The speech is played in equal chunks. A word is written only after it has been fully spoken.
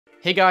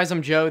Hey guys,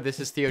 I'm Joe, this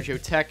is Theo Joe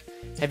Tech.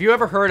 Have you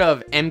ever heard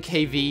of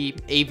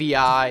MKV,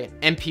 AVI,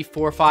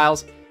 MP4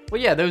 files? Well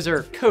yeah, those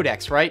are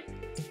codecs, right?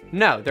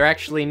 No, they're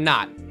actually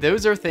not.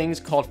 Those are things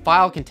called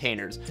file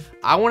containers.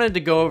 I wanted to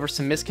go over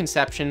some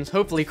misconceptions,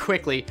 hopefully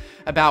quickly,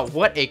 about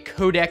what a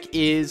codec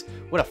is,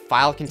 what a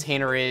file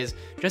container is,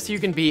 just so you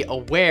can be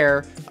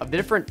aware of the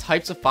different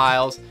types of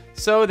files,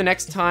 so the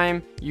next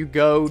time you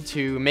go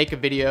to make a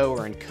video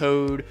or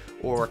encode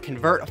or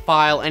convert a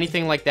file,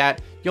 anything like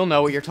that, you'll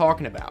know what you're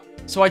talking about.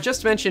 So I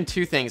just mentioned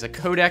two things, a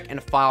codec and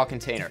a file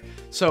container.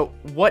 So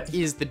what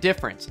is the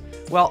difference?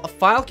 Well, a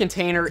file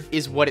container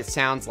is what it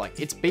sounds like.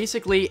 It's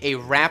basically a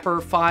wrapper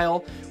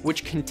file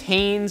which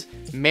contains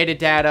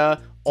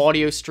metadata,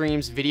 audio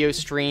streams, video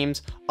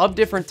streams of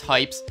different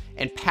types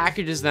and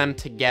packages them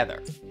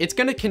together. It's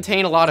going to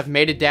contain a lot of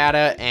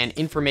metadata and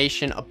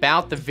information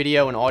about the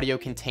video and audio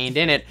contained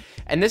in it,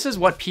 and this is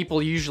what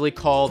people usually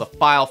call the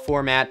file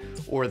format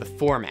or the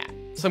format.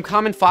 Some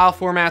common file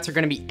formats are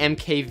going to be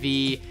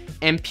MKV,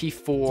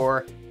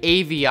 MP4,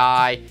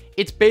 AVI.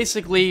 It's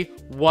basically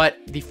what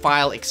the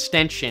file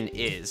extension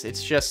is.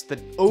 It's just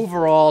the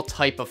overall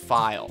type of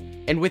file.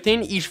 And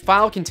within each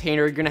file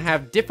container, you're gonna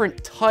have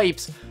different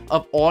types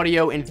of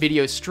audio and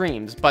video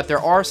streams, but there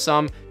are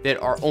some that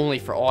are only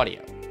for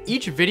audio.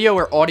 Each video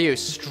or audio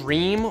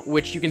stream,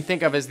 which you can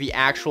think of as the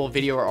actual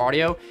video or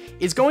audio,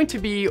 is going to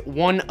be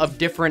one of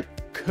different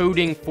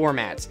coding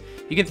formats.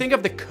 You can think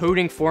of the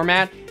coding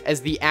format as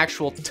the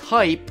actual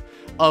type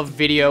of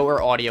video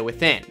or audio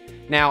within.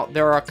 Now,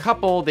 there are a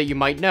couple that you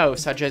might know,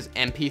 such as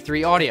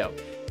MP3 audio,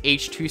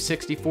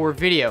 H.264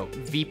 video,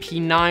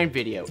 VP9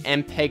 video,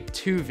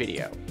 MPEG-2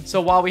 video.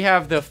 So while we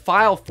have the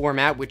file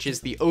format, which is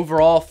the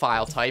overall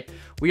file type,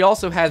 we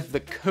also have the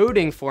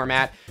coding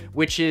format,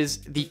 which is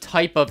the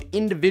type of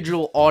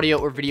individual audio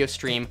or video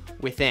stream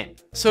within.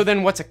 So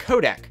then what's a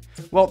codec?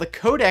 Well, the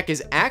codec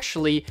is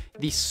actually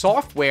the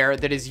software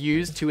that is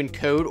used to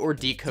encode or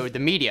decode the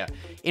media.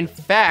 In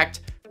fact,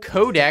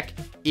 codec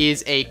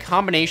is a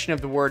combination of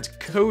the words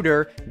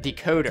coder,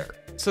 decoder.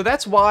 So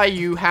that's why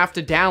you have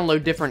to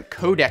download different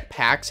codec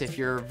packs. If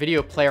your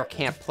video player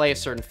can't play a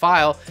certain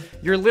file,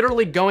 you're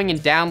literally going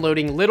and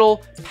downloading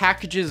little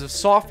packages of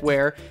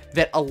software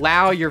that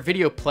allow your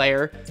video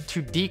player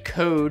to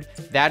decode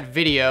that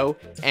video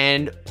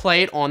and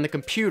play it on the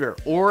computer.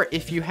 Or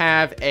if you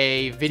have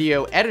a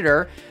video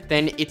editor,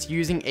 then it's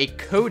using a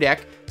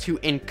codec to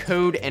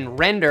encode and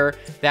render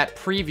that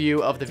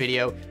preview of the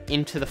video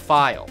into the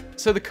file.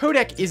 So the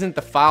codec isn't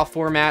the file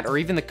format or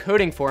even the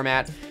coding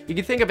format. You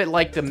can think of it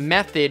like the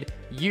method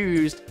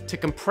used to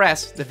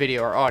compress the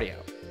video or audio.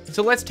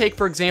 So let's take,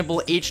 for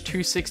example,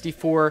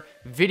 H.264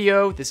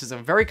 video. This is a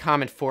very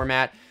common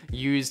format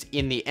used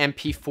in the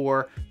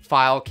MP4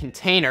 file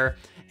container.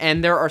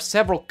 And there are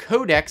several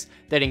codecs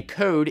that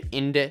encode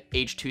into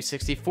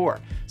H.264.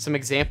 Some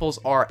examples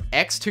are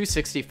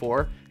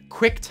X.264,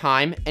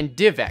 QuickTime, and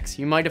DivX.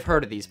 You might have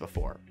heard of these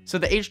before. So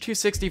the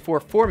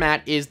H.264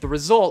 format is the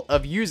result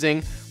of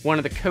using one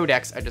of the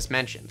codecs I just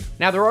mentioned.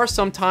 Now there are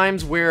some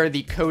times where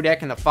the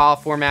codec and the file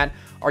format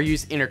are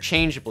used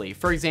interchangeably.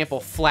 For example,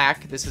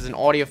 FLAC, this is an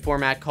audio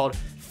format called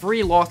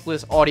Free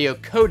Lossless Audio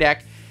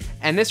Codec,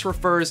 and this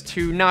refers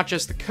to not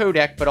just the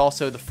codec, but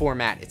also the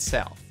format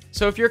itself.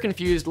 So if you're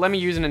confused, let me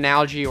use an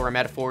analogy or a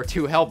metaphor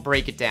to help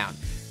break it down.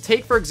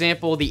 Take, for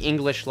example, the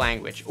English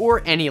language,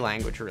 or any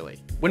language really.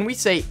 When we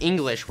say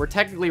English, we're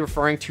technically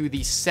referring to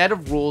the set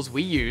of rules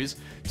we use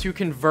to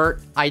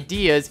convert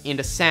ideas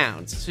into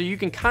sounds. So you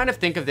can kind of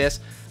think of this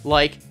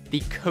like the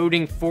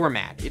coding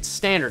format. It's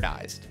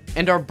standardized.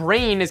 And our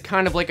brain is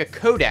kind of like a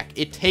codec.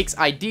 It takes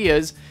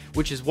ideas,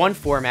 which is one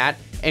format,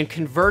 and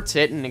converts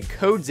it and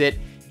encodes it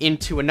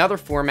into another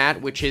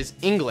format, which is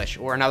English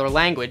or another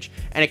language,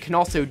 and it can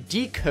also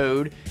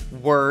decode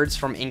words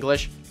from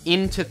English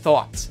into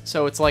thoughts.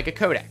 So it's like a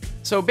codec.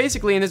 So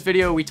basically in this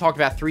video we talked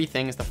about three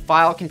things: the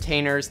file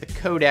containers, the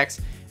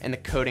codecs, and the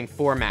coding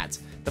formats.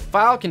 The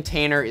file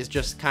container is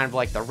just kind of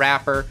like the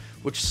wrapper,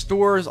 which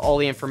stores all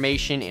the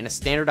information in a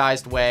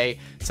standardized way,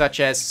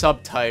 such as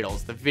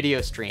subtitles, the video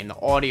stream, the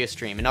audio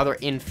stream, and other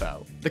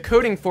info. The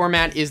coding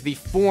format is the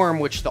form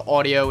which the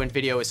audio and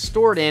video is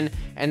stored in,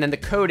 and then the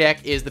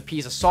codec is the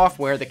piece of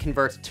software that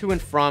converts to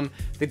and from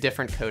the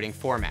different coding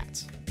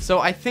formats. So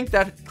I think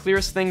that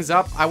clears things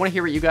up. I want to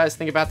hear what you guys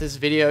think about this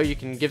video. You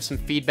can give some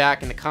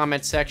feedback in the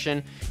comments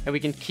section, and we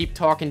can keep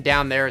talking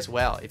down there as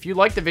well. If you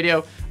liked the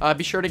video,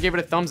 be sure to give it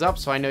a thumbs up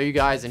so I know you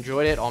guys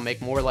enjoyed it. I'll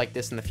make more like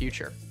this in the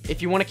future.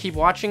 If you want to keep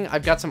watching,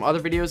 I've got some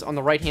other videos on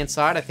the right-hand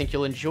side. I think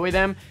you'll enjoy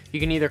them. You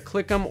can either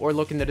click them or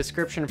look in the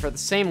description for the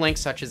same links,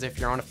 such as if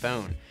you're on a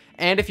phone.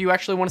 And if you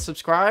actually want to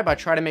subscribe, I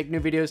try to make new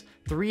videos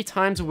 3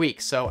 times a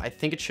week, so I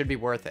think it should be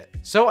worth it.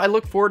 So I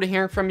look forward to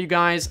hearing from you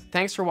guys.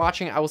 Thanks for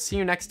watching. I will see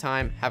you next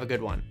time. Have a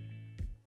good one.